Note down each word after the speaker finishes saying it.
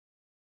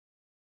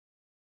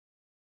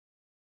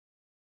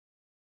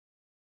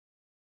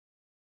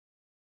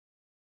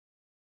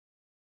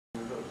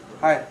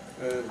Hej,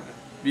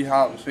 vi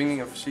har om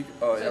svingninger og fysik,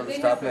 og jeg vil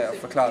starte med at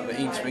forklare, hvad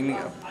en svingning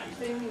er.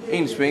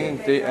 En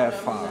svingning, det er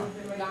fra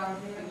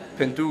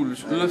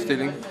pendulets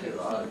yderstilling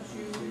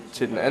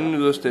til den anden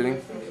yderstilling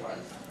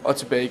og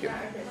tilbage igen.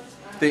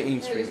 Det er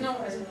en svingning.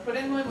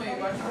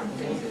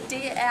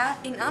 Det er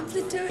en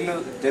amplitude. En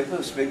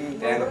dæmpet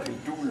svingning er, når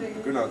pendulet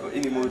begynder at gå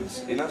ind imod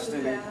dens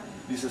inderstilling,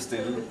 lige så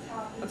stille,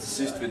 og til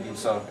sidst vil den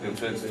så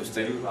eventuelt stå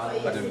stille,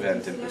 og det vil være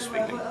en dæmpet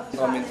svingning.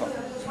 Og mindre.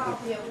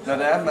 Når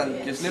det er, at man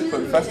giver slip på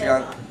den første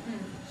gang,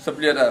 så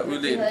bliver der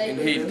udledt en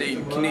hel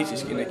del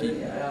kinetisk energi.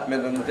 Men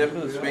når den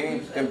dæmpede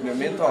svingning den bliver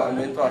mindre og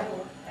mindre,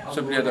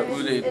 så bliver der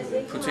udledt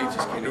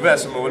hypotetisk energi. Nu vil jeg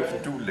altså måle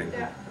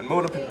pendullængden. Man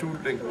måler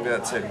pendullængden ved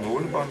at tage et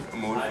målebånd og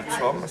måle på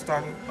toppen af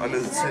stangen og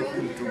ned til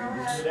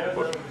pendulens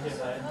bund.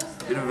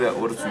 Det vil være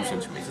 28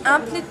 cm.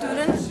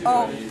 Amplituden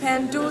og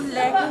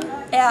pendullængden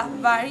er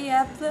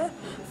variable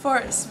for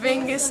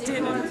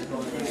svingetiden.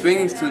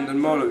 Svingningstiden den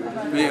måler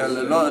vi ved at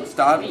lade loddet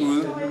starte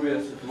ude,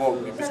 hvor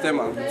vi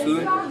bestemmer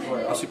amplituden,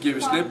 og så giver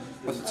vi slip,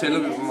 og så tæller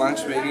vi hvor mange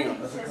svingninger.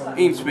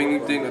 En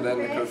svingning det er, når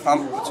den er kørt frem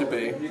og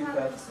tilbage.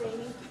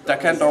 Der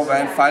kan dog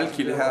være en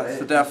fejlkilde her,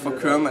 så derfor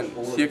kører man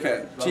cirka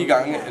 10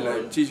 gange eller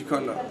 10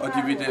 sekunder og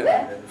dividerer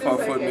for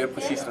at få et mere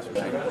præcist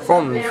resultat.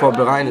 Formlen for at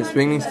beregne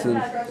svingningstiden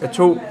er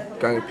 2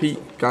 gange pi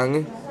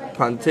gange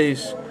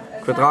parentes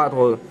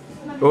kvadratråd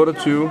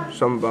 28,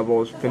 som var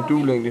vores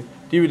pendullængde,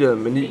 divideret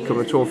med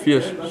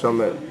 9,82,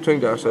 som er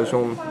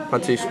tyngdeaccelerationen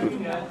parentes slut.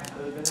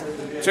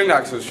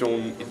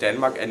 Tyngdeaccelerationen i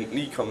Danmark er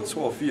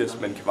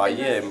 9,82, men kan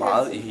variere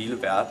meget i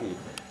hele verden.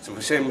 Som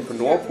f.eks. på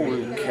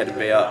Nordpolen kan det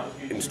være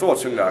en stor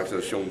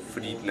tyngdeacceleration,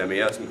 fordi den er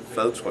mere sådan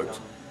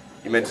fladtrykt,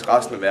 imens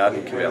resten af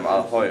verden kan være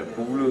meget høj og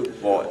bulet,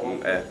 hvor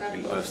den er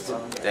en øst.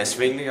 Der er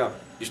svingninger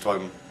i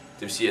strømmen,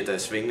 det vil sige, at der er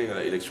svingninger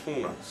af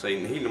elektroner, så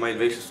i en helt normal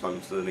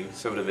vekselstrømsledning,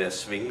 så vil der være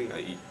svingninger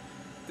i.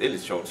 Det er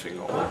lidt sjovt at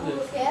tænke over.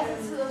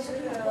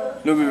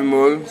 Nu vil vi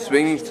måle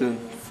svingningstiden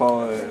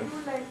for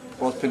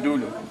vores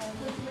pendulum.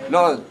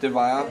 Loddet det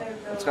vejer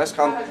 50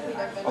 gram,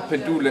 og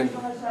pendullængden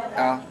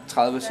er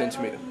 30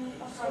 cm.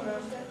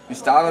 Vi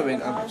starter ved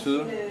en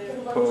amplitude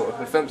på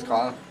 90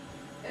 grader.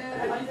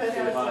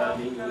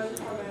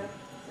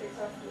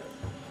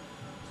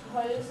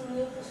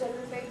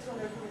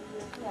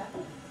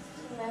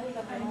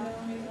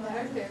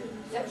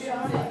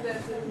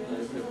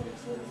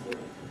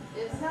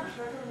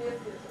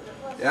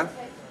 Ja.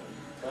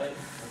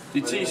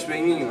 De 10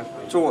 svingninger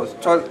tog os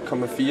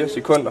 12,4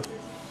 sekunder.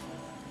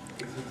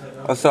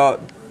 Og så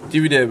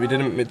dividerer vi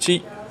det med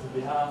 10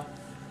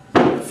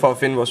 for at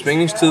finde vores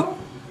svingningstid,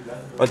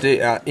 og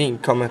det er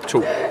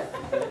 1,2.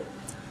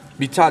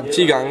 Vi tager det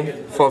 10 gange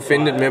for at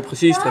finde et mere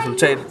præcist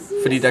resultat,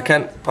 fordi der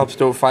kan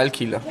opstå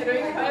fejlkilder.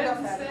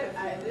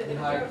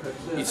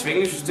 I et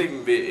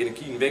svingningssystem vil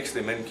energien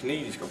veksle mellem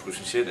kinetisk og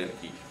potentiel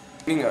energi.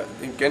 En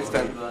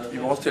genstand, i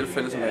vores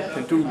tilfælde som et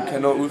pendul,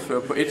 kan nå at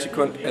udføre på 1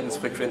 sekund af dens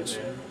frekvens.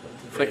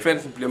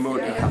 Frekvensen bliver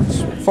målt i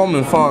hertz.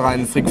 Formlen for at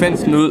regne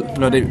frekvensen ud,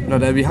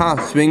 når vi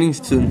har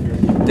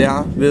svingningstiden, det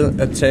er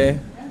ved at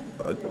tage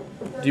og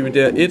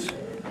dividere 1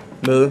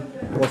 med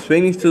vores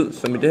svingningstid,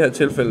 som i det her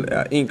tilfælde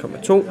er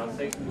 1,2.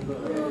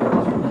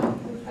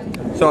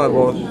 Så er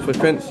vores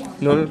frekvens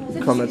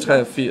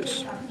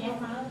 0,83.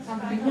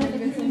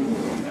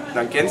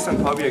 Når en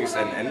genstand påvirkes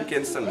af en anden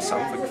genstand med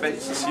samme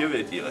frekvens, så siger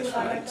vi, at de er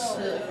resonans.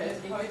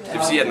 Det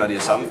vil sige, at når de er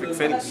samme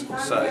frekvens,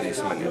 så er det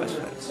simpelthen i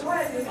resonans.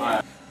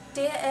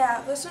 Det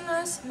er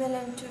resonans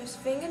mellem to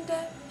svingende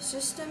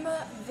systemer.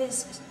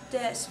 Hvis der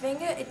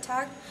svinger i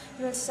takt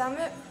med samme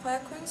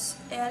frekvens,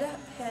 er det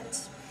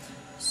helt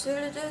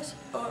solidt,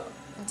 og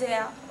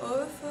der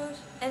overføres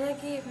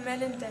energi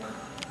mellem dem.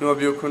 Nu har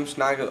vi jo kun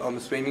snakket om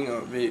svingninger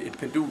ved et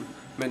pendul,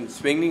 men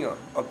svingninger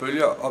og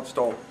bølger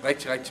opstår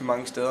rigtig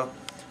mange steder.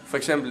 For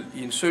eksempel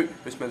i en sø,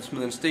 hvis man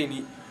smider en sten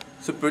i,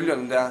 så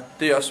bølgerne der,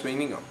 det er også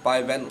svingninger,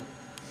 bare i vandet.